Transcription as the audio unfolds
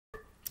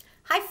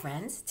Hi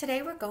friends,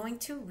 today we're going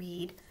to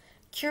read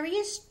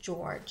Curious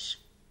George,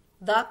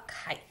 the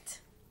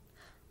Kite.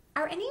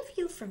 Are any of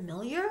you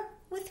familiar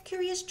with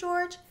Curious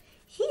George?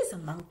 He's a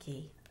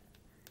monkey.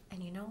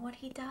 And you know what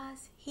he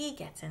does? He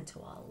gets into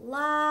a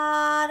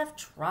lot of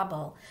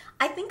trouble.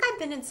 I think I've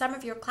been in some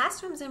of your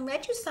classrooms and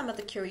read you some of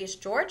the Curious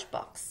George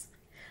books.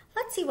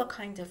 Let's see what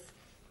kind of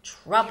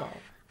trouble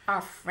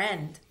our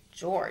friend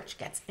George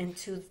gets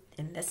into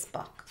in this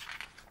book.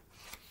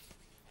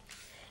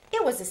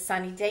 It was a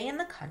sunny day in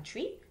the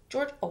country.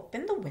 George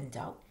opened the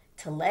window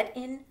to let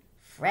in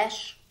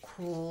fresh,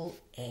 cool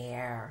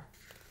air.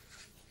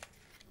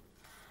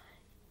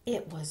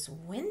 It was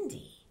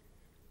windy.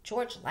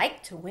 George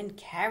liked to wind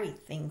carry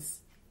things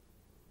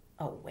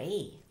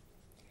away.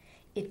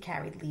 It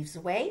carried leaves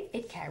away.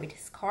 It carried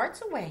his cards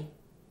away.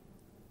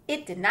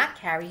 It did not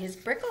carry his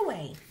brick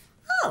away.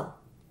 Oh,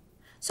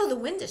 so the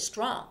wind is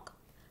strong,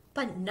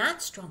 but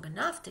not strong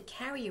enough to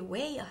carry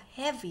away a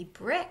heavy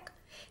brick.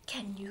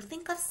 Can you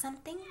think of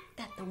something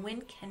that the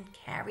wind can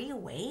carry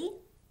away?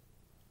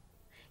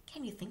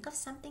 Can you think of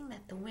something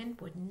that the wind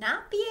would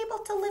not be able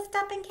to lift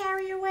up and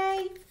carry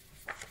away?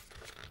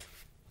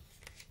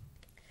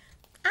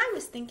 I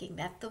was thinking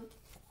that the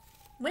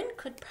wind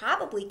could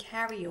probably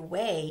carry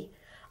away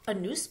a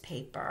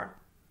newspaper,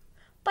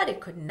 but it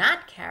could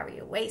not carry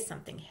away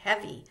something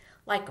heavy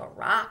like a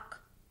rock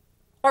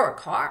or a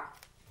car.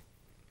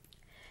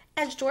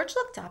 As George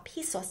looked up,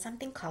 he saw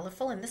something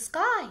colorful in the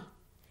sky.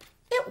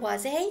 It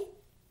was a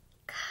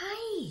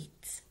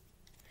kite.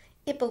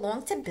 It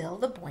belonged to Bill,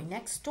 the boy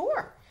next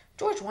door.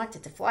 George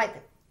wanted to fly the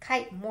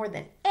kite more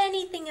than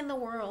anything in the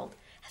world.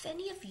 Have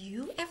any of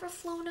you ever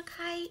flown a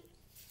kite?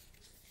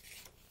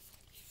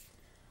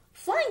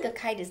 Flying a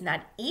kite is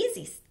not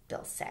easy,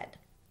 Bill said,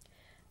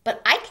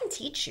 but I can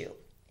teach you.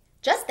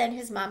 Just then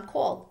his mom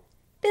called,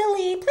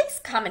 "Billy,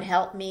 please come and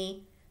help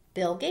me."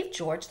 Bill gave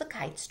George the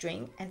kite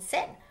string and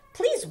said,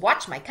 "Please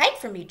watch my kite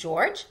for me,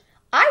 George.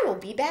 I will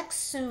be back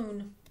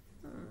soon."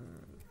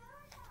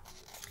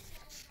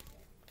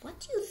 What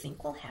do you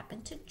think will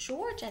happen to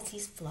George as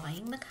he's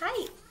flying the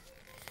kite?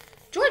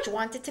 George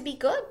wanted to be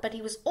good, but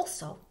he was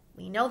also,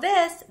 we know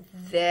this,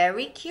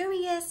 very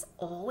curious,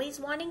 always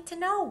wanting to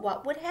know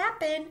what would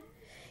happen.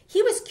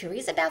 He was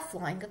curious about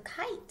flying a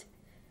kite.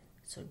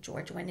 So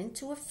George went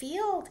into a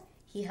field.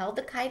 He held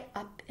the kite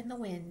up in the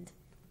wind.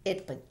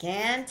 It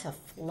began to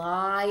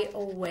fly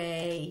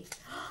away.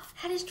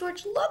 How does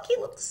George look? He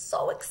looks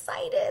so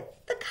excited.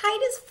 The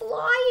kite is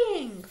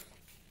flying.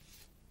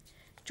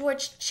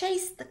 George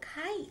chased the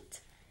kite.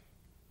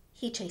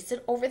 He chased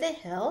it over the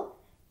hill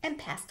and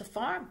past a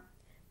farm.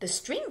 The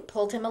stream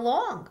pulled him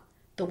along.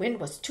 The wind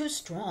was too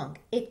strong.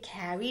 It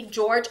carried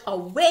George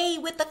away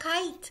with the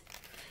kite.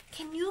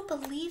 Can you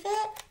believe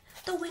it?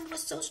 The wind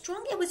was so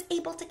strong it was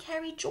able to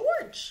carry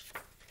George.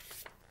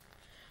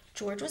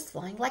 George was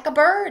flying like a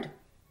bird.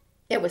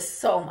 It was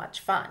so much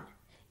fun.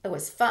 It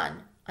was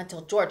fun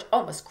until George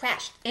almost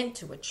crashed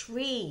into a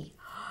tree.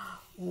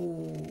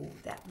 Ooh,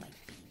 that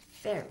might be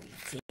very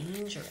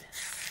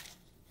dangerous.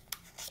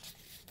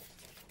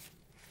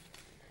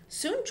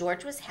 Soon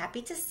George was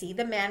happy to see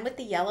the man with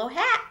the yellow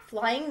hat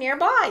flying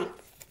nearby.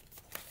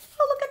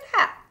 Oh, look at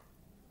that.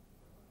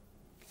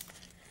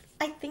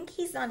 I think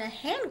he's on a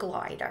hand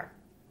glider.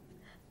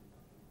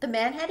 The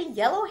man had a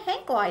yellow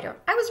hand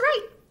glider. I was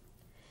right.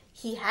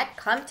 He had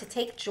come to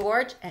take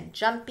George and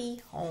Jumpy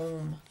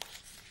home.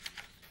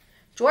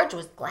 George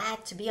was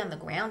glad to be on the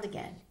ground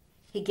again.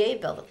 He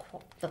gave Bill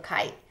the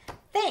kite.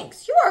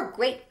 "Thanks, you are a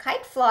great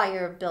kite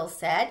flyer," Bill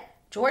said.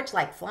 George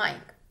liked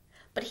flying,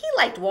 but he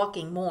liked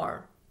walking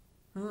more.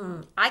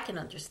 I can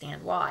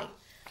understand why.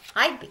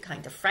 I'd be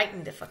kind of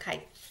frightened if a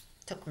kite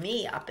took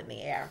me up in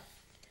the air.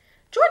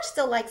 George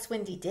still likes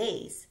windy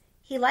days.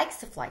 He likes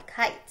to fly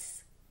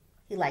kites.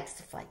 He likes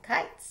to fly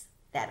kites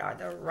that are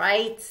the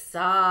right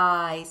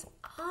size.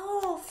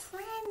 Oh,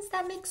 friends,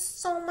 that makes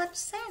so much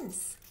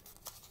sense.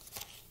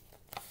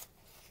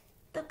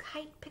 The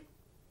kite picked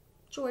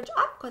George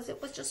up because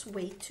it was just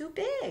way too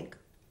big.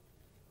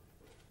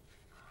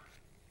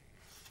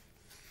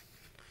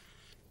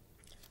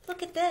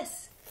 Look at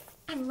this.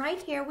 And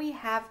right here we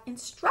have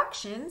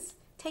instructions.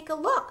 Take a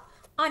look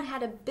on how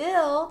to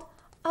build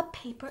a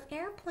paper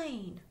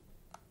airplane.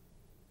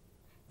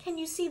 Can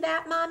you see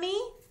that, Mommy?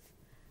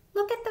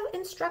 Look at the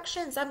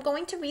instructions. I'm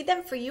going to read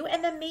them for you,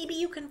 and then maybe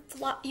you can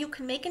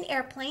make an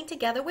airplane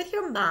together with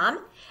your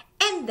mom,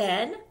 and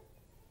then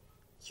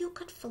you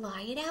could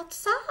fly it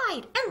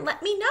outside and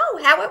let me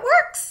know how it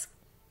works.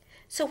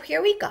 So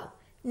here we go.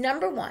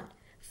 Number 1,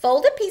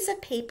 fold a piece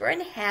of paper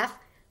in half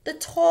the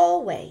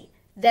tall way,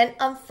 then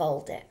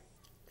unfold it.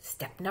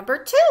 Step number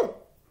 2,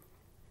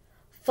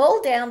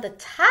 fold down the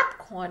top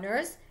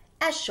corners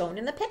as shown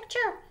in the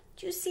picture.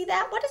 Do you see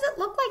that? What does it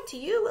look like to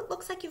you? It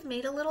looks like you've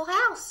made a little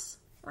house,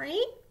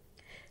 right?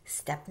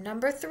 Step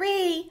number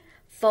 3,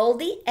 fold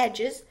the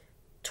edges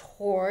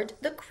toward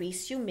the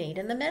crease you made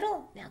in the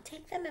middle. Now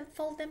take them and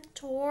fold them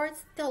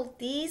towards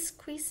these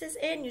creases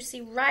in. You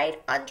see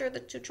right under the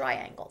 2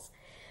 triangles.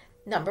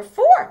 Number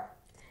 4,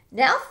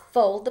 now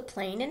fold the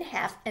plane in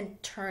half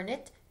and turn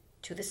it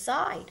to the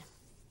side.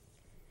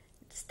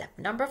 Step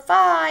number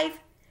 5,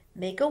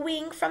 make a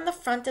wing from the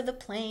front of the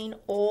plane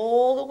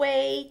all the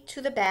way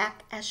to the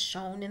back as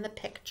shown in the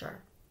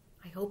picture.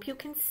 I hope you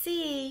can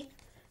see.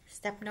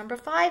 Step number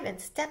 5 and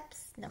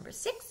steps number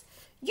 6,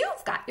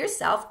 you've got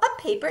yourself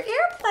a paper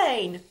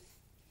airplane.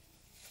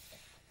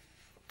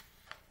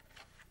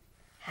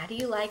 How do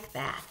you like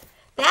that?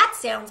 That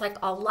sounds like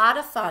a lot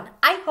of fun.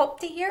 I hope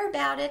to hear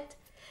about it.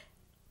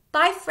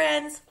 Bye,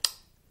 friends.